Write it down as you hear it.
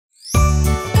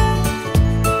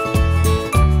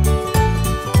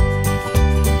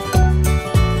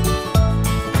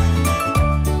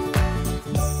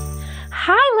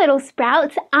little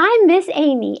sprouts. I'm Miss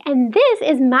Amy, and this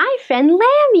is my friend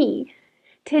Lammy.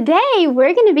 Today,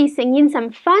 we're going to be singing some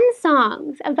fun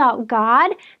songs about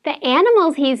God, the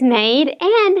animals He's made,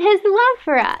 and His love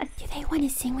for us. Do they want to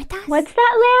sing with us? What's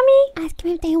that, Lammy? Ask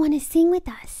them if they want to sing with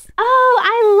us. Oh,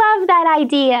 I love that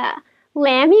idea.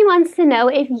 Lammy wants to know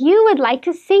if you would like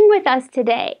to sing with us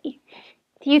today.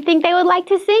 Do you think they would like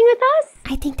to sing with us?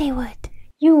 I think they would.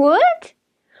 You would?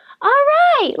 All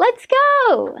right, let's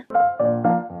go.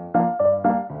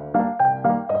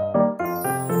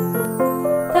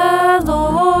 The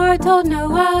Lord told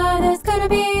Noah there's gonna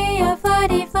be a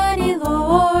floody, floody.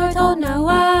 Lord told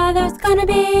Noah there's gonna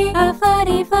be a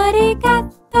floody, floody.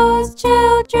 Get those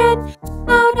children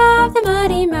out of the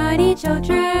muddy, muddy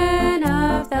children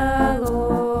of the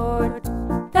Lord.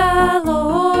 The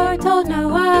Lord told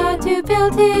Noah to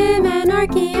build him an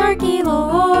arky, arky.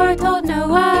 Lord told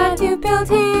Noah to build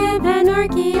him an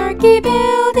arky, arky.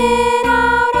 Build it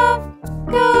out of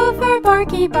gopher,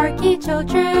 barky, barky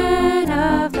children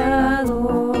of the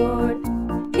Lord.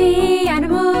 The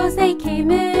animals, they came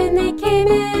in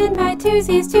by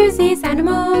twosies, twosies.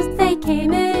 Animals, they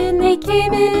came in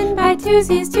by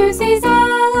twosies, twosies.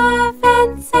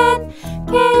 Elephants and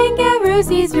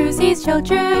kangaroosies, roosies,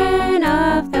 children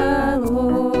of the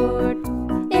Lord.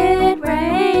 It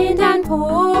rained and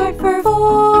poured for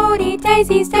 40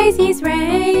 daisies, daisies.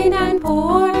 Rained and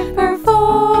poured for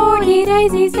 40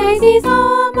 daisies, daisies.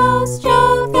 Almost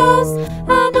choked those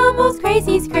and almost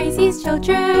crazies, crazies,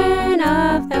 children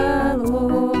of the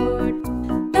Lord.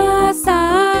 The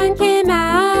sun came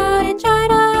out and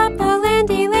dried up the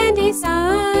landy, landy.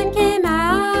 Sun came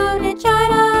out and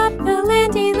dried up the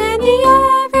landy, landy.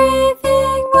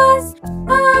 Everything was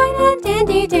fine and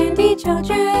dandy, dandy,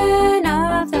 children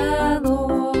of the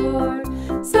Lord.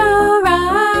 So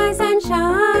rise and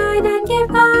shine and give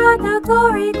God the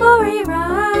glory, glory.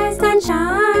 Rise and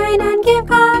shine and give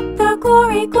God the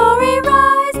glory, glory.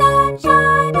 Rise and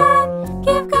shine and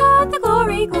give God the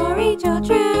glory, glory,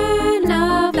 children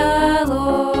of the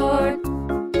Lord.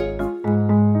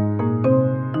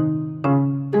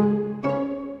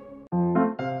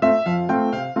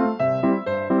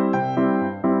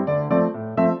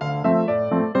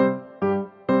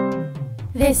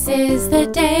 This is the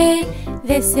day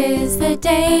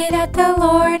that the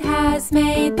Lord has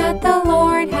made, that the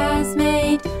Lord has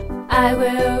made. I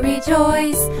will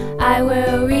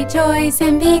rejoice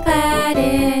and be glad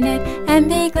in it, and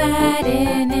be glad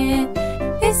in it.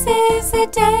 This is the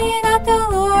day that the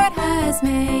Lord has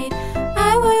made.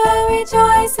 I will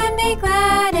rejoice and be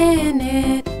glad in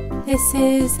it. This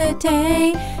is the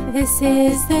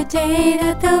day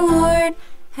that the Lord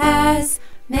has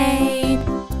made.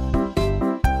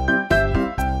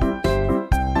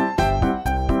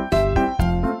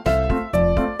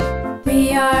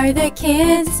 We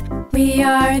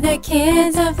are the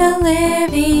kids of the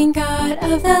living God,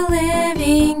 of the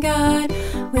living God.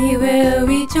 We will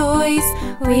rejoice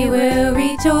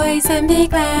and be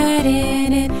glad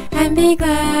in it, and be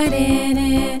glad in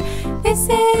it. This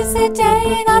is the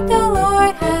day that the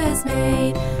Lord has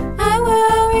made. I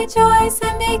will rejoice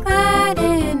and be glad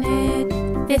in it.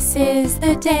 This is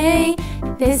the day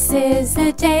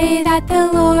that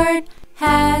the Lord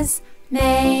has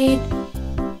made.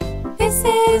 This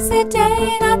is the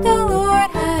day that the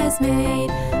Lord has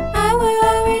made. I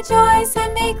will rejoice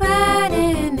and be glad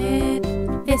in it.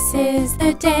 This is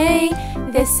the day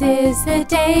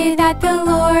that the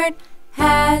Lord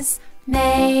has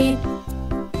made.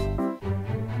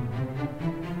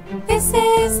 This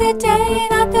is the day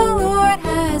that the Lord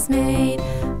has made.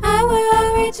 I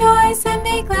will rejoice and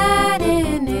be glad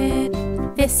in it.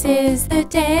 This is the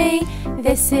day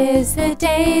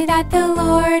that the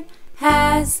Lord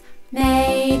has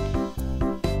made.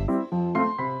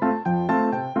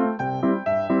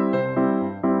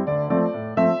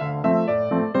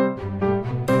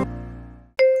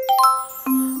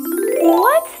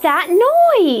 What's that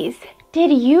noise?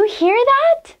 Did you hear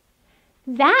that?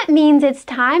 That means it's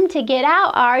time to get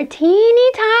out our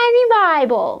teeny tiny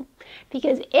Bible,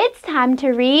 because it's time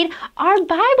to read our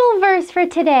Bible verse for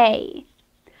today.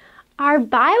 Our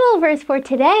Bible verse for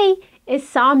today is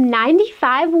Psalm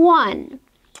 95:1.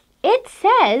 It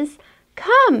says,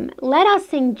 "Come, let us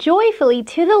sing joyfully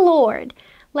to the Lord.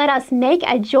 Let us make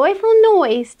a joyful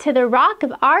noise to the rock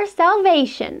of our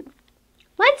salvation."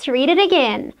 Let's read it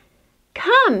again.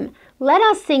 Come, let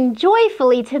us sing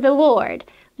joyfully to the Lord.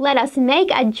 Let us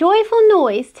make a joyful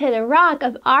noise to the rock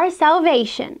of our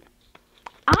salvation.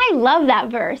 I love that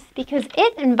verse because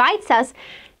it invites us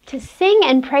to sing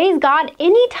and praise God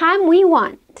anytime we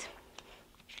want.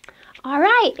 All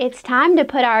right, it's time to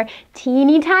put our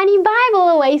teeny tiny Bible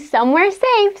away somewhere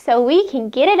safe so we can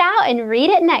get it out and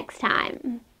read it next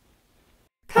time.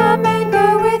 Come and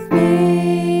go with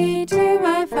me to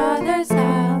my Father's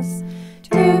house,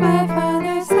 to my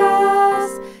Father's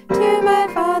house, to my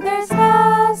Father's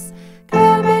house.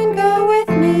 Come and go with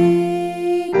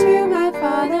me to my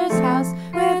Father's house,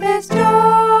 where there's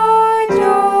joy,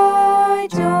 joy,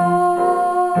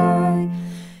 joy.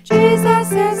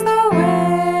 Jesus is the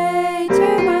way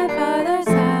to my Father's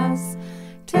house,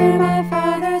 to my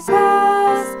Father's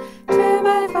house, to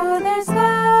my Father's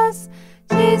house.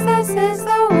 Jesus is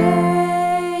the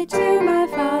way to my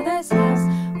Father's house,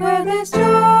 where there's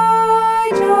joy,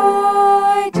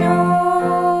 joy, joy.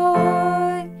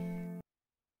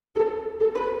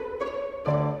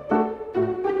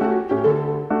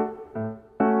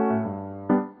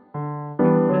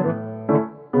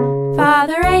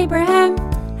 Father Abraham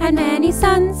had many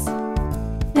sons.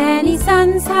 Many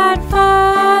sons had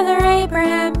Father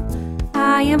Abraham.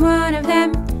 I am one of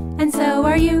them, and so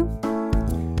are you.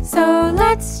 So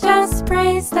let's just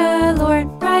praise the Lord.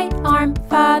 Right arm.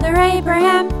 Father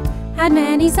Abraham had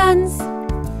many sons.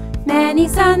 Many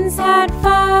sons had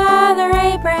Father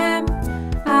Abraham.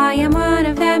 I am one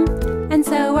of them, and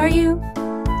so are you.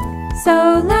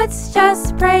 So let's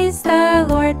just praise the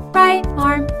Lord. Right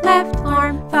arm, left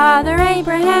arm. Father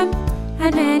Abraham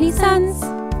had many sons.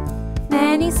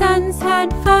 Many sons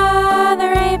had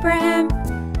Father Abraham.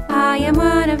 I am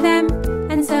one of them,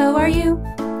 and so are you.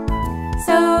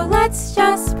 So let's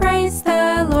just praise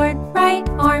the Lord. Right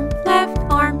arm, left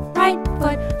arm, right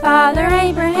foot. Father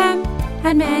Abraham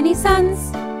had many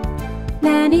sons.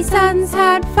 Many sons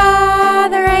had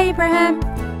Father Abraham.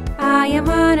 I am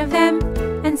one of them,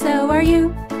 and so are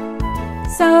you.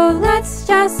 So let's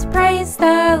just praise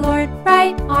the Lord.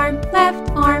 Right arm,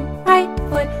 right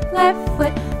foot, left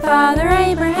foot. Father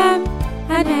Abraham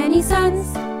had many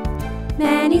sons.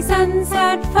 Many sons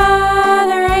had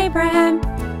Father Abraham.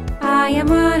 I am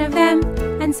one of them,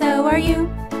 and so are you.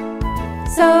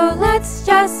 So let's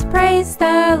just praise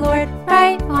the Lord.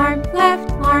 Right arm,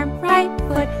 right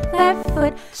foot, left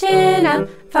foot. Chin up.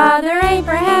 Father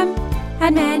Abraham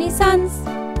had many sons.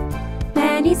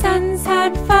 Many sons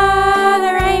had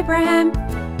Father Abraham.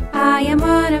 I am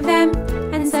one of them,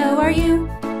 and so are you.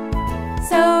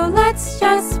 So let's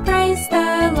just praise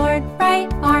the Lord.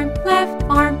 Right arm,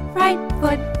 right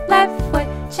foot, left foot.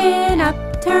 Chin up,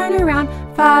 turn around.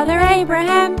 Father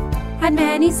Abraham had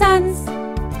many sons.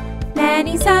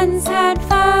 Many sons had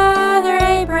Father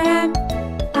Abraham.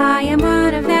 I am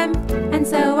one of them, and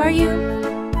so are you.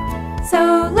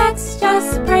 So let's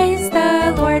just praise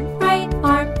the Lord. Right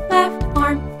arm,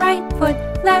 right foot,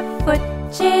 left foot.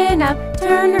 Chin up,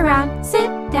 turn around, sit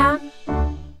down.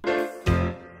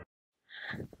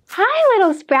 Hi,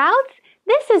 little sprouts.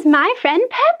 This is my friend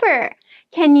Pepper.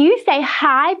 Can you say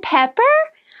hi, Pepper?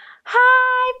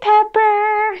 Hi,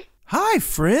 Pepper. Hi,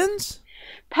 friends.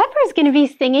 Pepper's going to be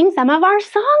singing some of our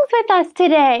songs with us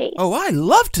today. Oh, I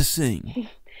love to sing.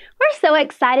 We're so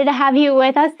excited to have you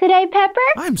with us today, Pepper.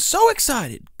 I'm so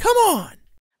excited. Come on.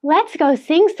 Let's go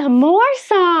sing some more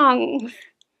songs.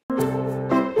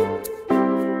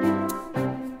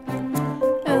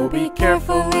 Oh, be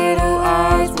careful, little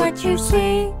eyes, what you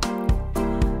see.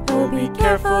 Oh, be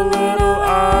careful, little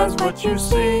eyes, what you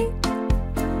see.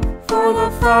 For the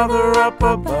Father up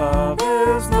above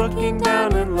is looking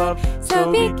down in love.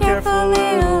 So be careful,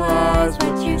 little eyes,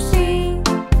 what you see.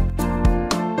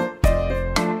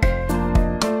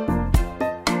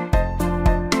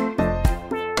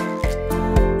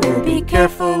 Oh, be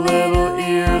careful, little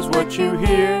ears, what you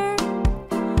hear.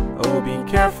 Oh, be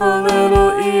careful,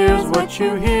 little ears, what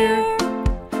you hear.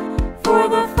 For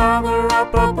the Father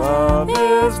up above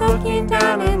is looking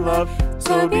down in love.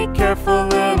 So be careful,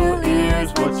 little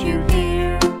ears, what you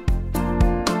hear.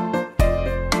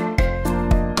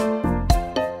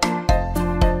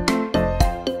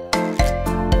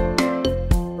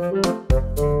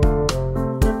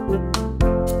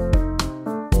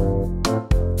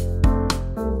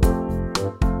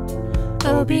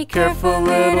 Oh, be careful,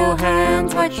 little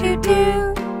hands, what you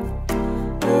do.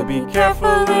 Oh, be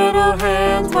careful, little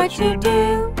hands, what you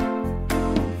do.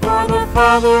 For the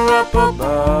Father up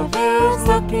above is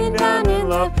looking down in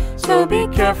love. So be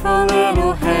careful,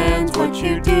 little hands, what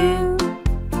you do.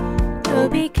 Oh,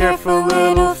 be careful,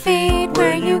 little feet,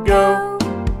 where you go.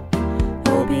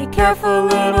 Oh, be careful,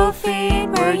 little feet,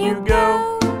 where you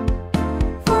go.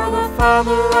 For the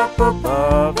Father up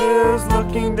above is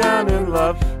looking down in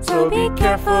love. So be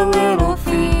careful, little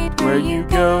feet, where you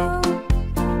go.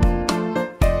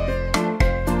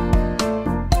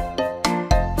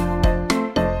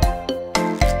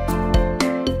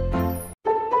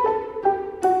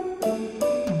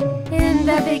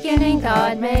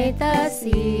 God made the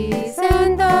seas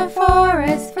and the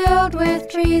forest filled with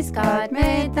trees. God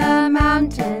made the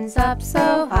mountains up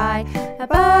so high.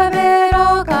 Above it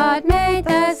all, God made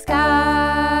the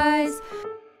skies.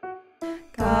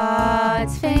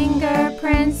 God's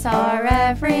fingerprints are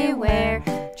everywhere,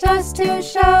 just to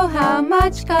show how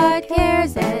much God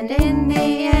cares. And in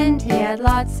the end, He had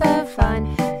lots of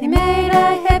fun. He made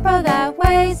a hippo that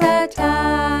weighs a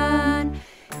ton.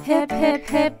 Hip, hip,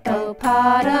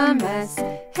 hippopotamus.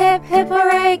 Hip, hip,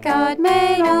 hooray, God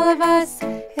made all of us.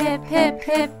 Hip, hip,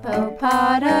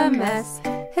 hippopotamus.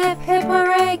 Hip, hip,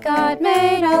 hooray, God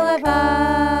made all of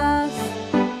us.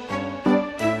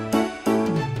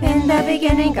 In the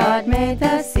beginning, God made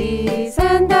the seas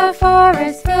and the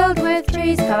forest filled with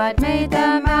trees. God made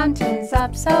the mountains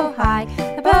up so high.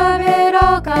 Above it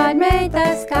all, God made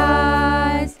the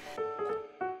skies.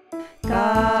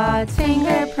 God's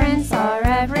fingerprints are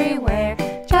everywhere,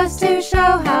 just to show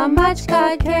how much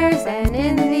God cares. And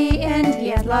in the end, He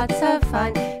had lots of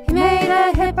fun. He made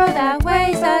a hippo that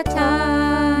weighs a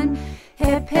ton.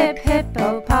 Hip, hip,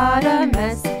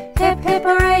 hippopotamus. Hip, hip,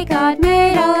 hooray, God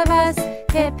made all of us.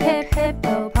 Hip, hip,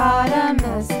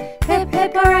 hippopotamus. Hip,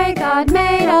 hip, hooray, God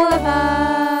made all of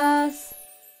us.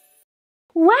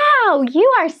 Wow,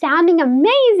 you are sounding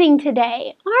amazing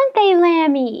today, aren't they,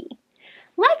 Lammy?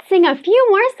 Let's sing a few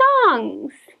more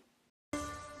songs.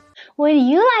 Would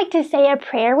you like to say a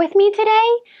prayer with me today?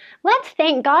 Let's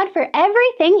thank God for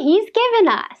everything He's given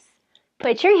us.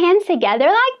 Put your hands together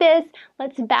like this.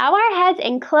 Let's bow our heads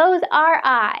and close our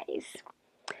eyes.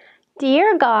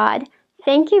 Dear God,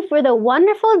 thank you for the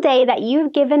wonderful day that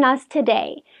you've given us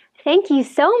today. Thank you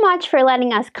so much for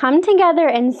letting us come together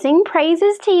and sing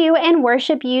praises to you and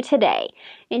worship you today.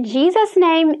 In Jesus'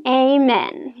 name,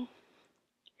 amen.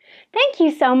 Thank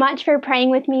you so much for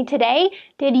praying with me today.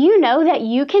 Did you know that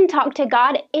you can talk to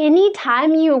God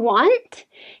anytime you want?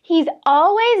 He's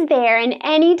always there, and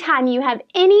anytime you have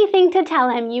anything to tell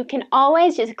Him, you can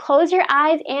always just close your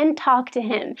eyes and talk to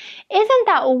Him. Isn't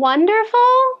that wonderful?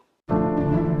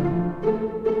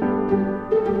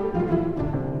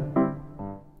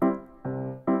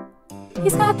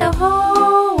 He's got the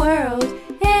whole world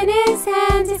in His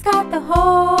hands. He's got the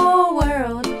whole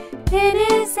world in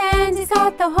His hands. He's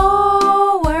got the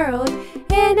whole world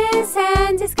in His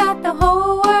hands. He's got the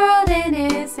whole world in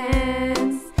His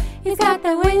hands. He's got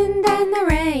the wind and the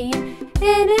rain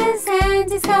in His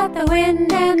hands. He's got the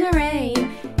wind and the rain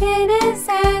in His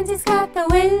hands. He's got the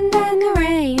wind and the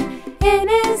rain in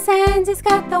His hands. He's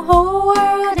got the whole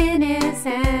world in His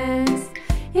hands.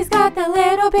 He's got the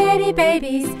little bitty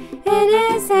babies in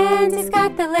His hands. He's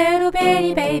got the little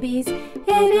bitty babies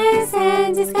in His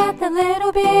hands. He's got the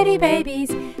little bitty babies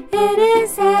in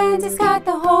His hands. He's got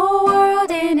the whole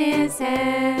world in His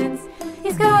hands.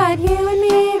 He's got you and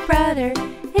me, brother,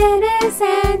 in His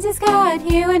hands. He's got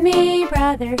you and me,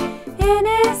 brother, in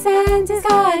His hands. He's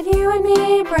got you and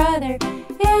me, brother,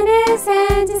 in His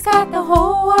hands. He's got the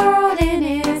whole world in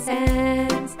His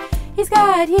hands. He's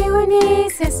got you and me,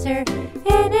 sister,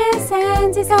 in His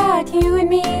hands. He's got you and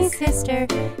me, sister,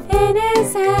 in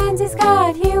His hands. He's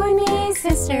got you and me,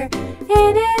 sister,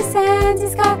 in His hands.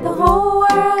 He's got the whole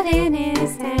world in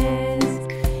His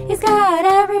hands. He's got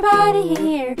everybody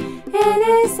here in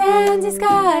His hands. He's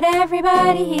got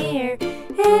everybody here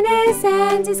in His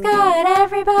hands. He's got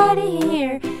everybody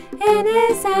here in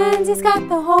His hands. He's got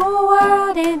the whole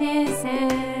world in His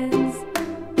hands.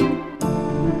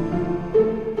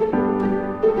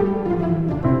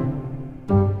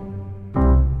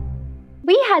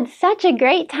 We had such a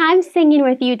great time singing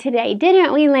with you today,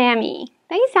 didn't we, Lammy?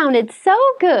 They sounded so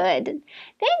good.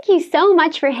 Thank you so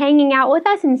much for hanging out with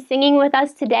us and singing with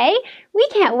us today. We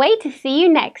can't wait to see you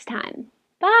next time.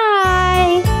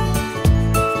 Bye!